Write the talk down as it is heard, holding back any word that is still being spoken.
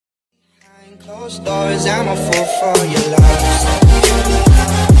Closed doors, I'm a fool for your love.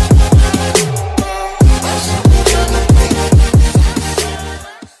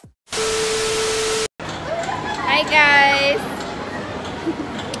 Hi guys!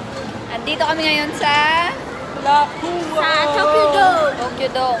 Andito kami ngayon sa LaQua! Sa Tokyo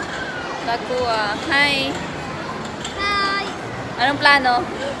Dome. LaQua. Hi! Hi! Anong plano?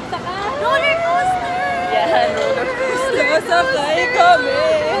 Saka roller coaster! Yan, roller coaster. Sasakay kami!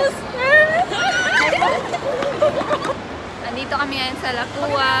 Andito kami ngayon sa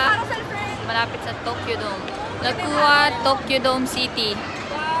LaQua. Malapit sa Tokyo Dome. LaQua, Tokyo Dome City.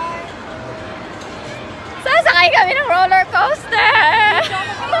 Sasakay kami ng roller coaster!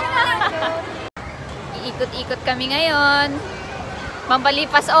 Iikot-ikot kami ngayon.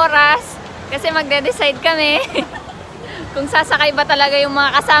 Pampalipas oras. Kasi magde-decide kami kung sasakay ba talaga yung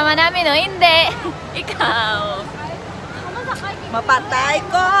mga kasama namin o hindi. Ikaw. Mapatay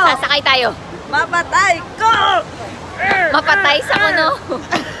ko! Sasakay tayo. Mapatay ko! Mapatay sa kuno.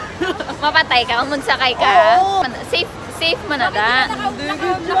 Mapatay ka kung magsakay ka. Oo. Safe man na da.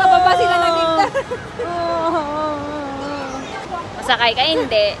 Nakababa sila ng gitna. Masakay ka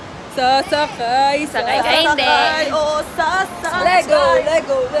hindi. Sasakay! Sakay ka hindi. Oo, sasakay!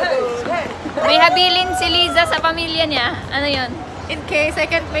 Lego! May habilin si Liza sa pamilya niya. Ano yun? In case I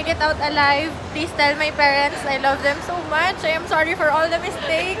can't make it out alive, please tell my parents I love them so much. I am sorry for all the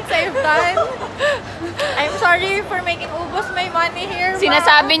mistakes I've done. I'm sorry for making ubos my money here.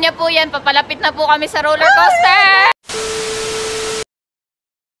 Sinasabi niya po yan, papalapit na po kami sa roller coaster!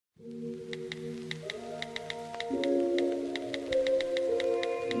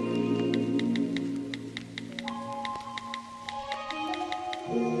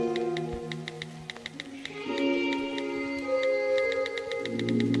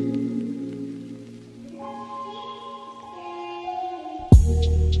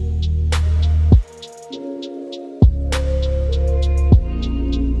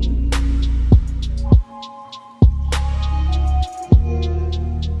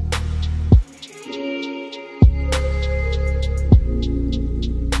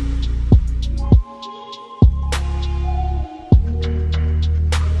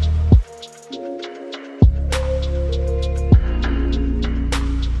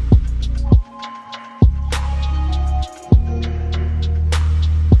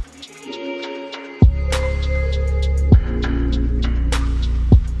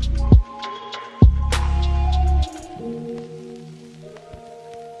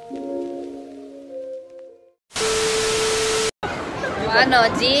 Ano,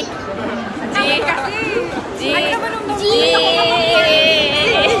 G?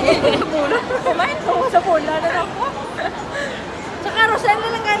 Kumain ko sa pula na ako. Sa carousel na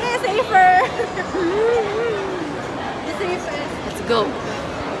lang gano'n, safer. Let's go.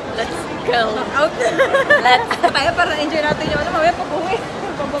 Let's go. Out! Let's Tayo para enjoy natin yung ano, mamaya pag-uwi.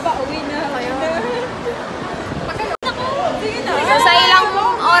 Pababa, uwi na kayo. So sa ilang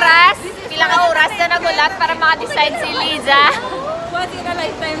oras, pilang oras na nagulat para maka-decide si Liza. Once in a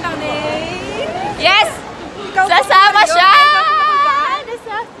lifetime lang eh. Yes! Sasama siya!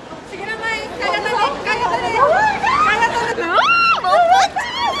 Sige naman, kaya na rin.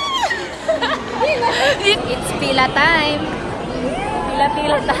 It's pila time.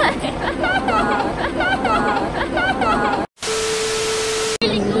 Pila time.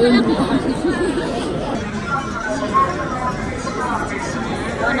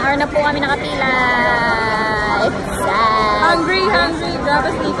 One hour na po kami nakapila. It's sad. Hungry. Grab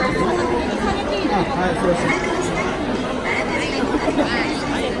a sneaker.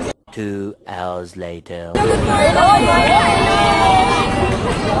 2 hours later.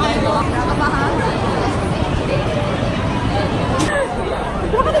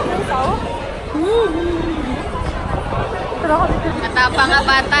 Matapang nga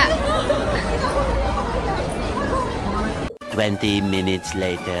bata. 20 minutes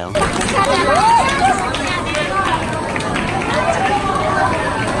later.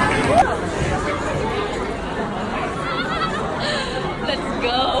 Let's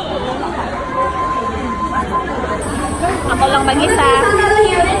go! Ako lang mag-isa.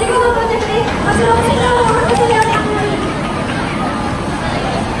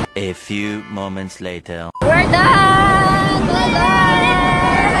 A few moments later. We're done! We're done!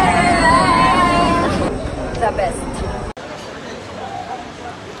 The best.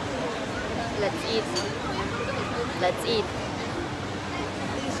 Let's eat. Let's eat.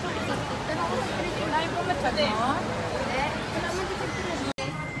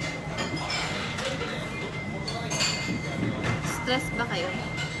 Stress ba kayo?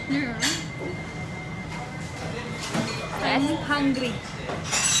 Stress? Hungry.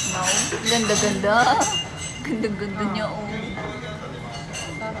 No? Ganda-ganda. Ganda-ganda niya, oh.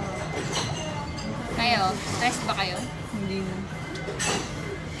 Kayo? Stressed ba kayo? Hindi na.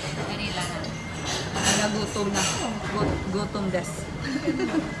 Kanila na. Nagutom na. Gutom des.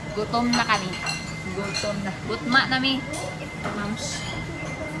 Gutom na kami. Gutom na. Gutma nami. Mams.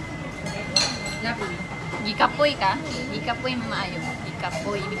 Lapi. Gikapoy ka? Gikapoy maayo.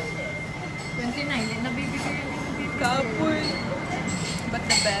 Gikapoy. 29. Nabibigay yung kapoy. But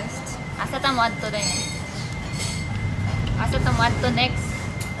the best. Asa ta mo adto din? Asa ta mo adto next?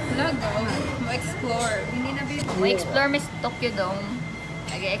 Lago. Mo-explore. Hindi na bibigay. Mo explore mi sa Tokyo Dome.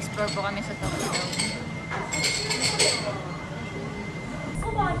 Nag-explore po kami sa Tokyo Dome.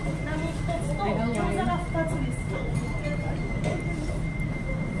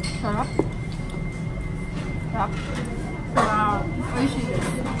 Sarap. Sarap. Wow. Oishi.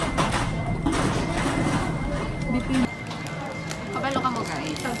 Kabalo ka mo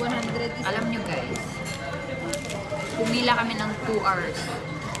guys. Tag 100 is Alam nyo guys, pumila kami ng 2 hours.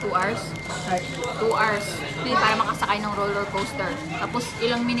 2 hours? 2 hours. Para makasakay ng roller coaster. Tapos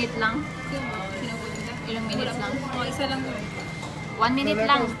ilang minute lang? Ilang minutes lang? Oh, isa lang yun. 1 minute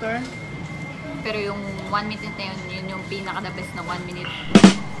lang. Pero yung 1 minute na yun, yun yung pinaka-the best na 1 minute.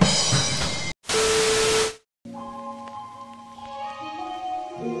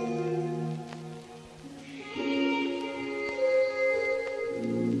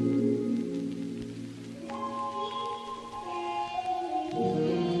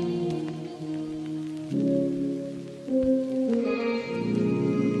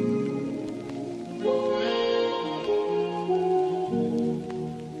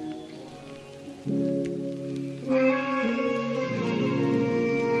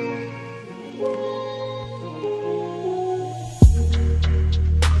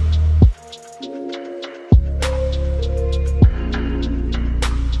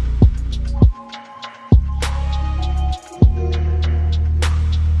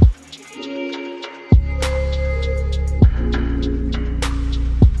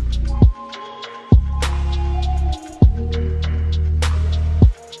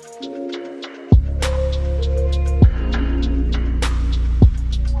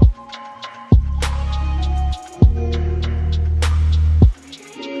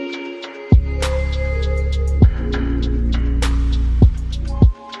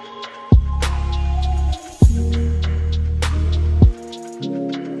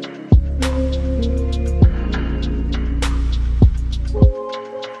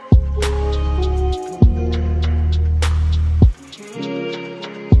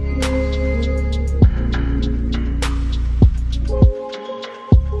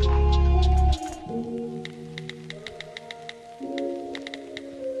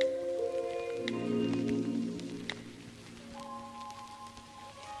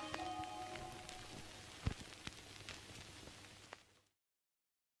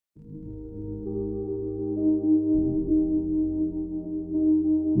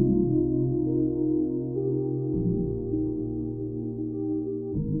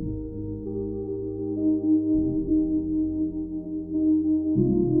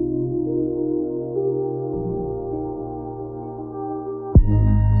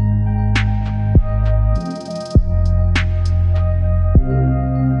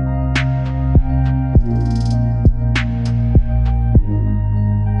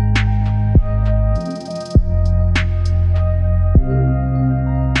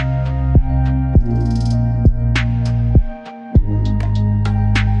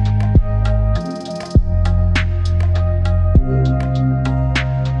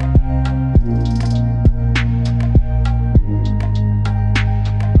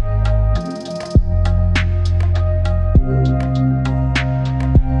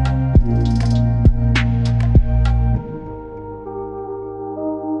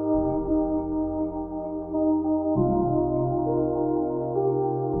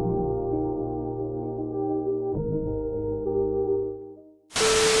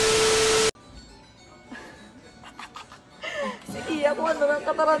 Ako ano lang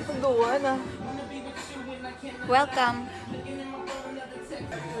katarantaduan ah. Welcome!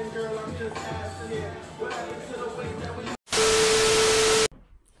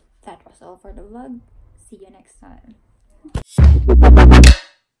 That was all for the vlog. See you next time.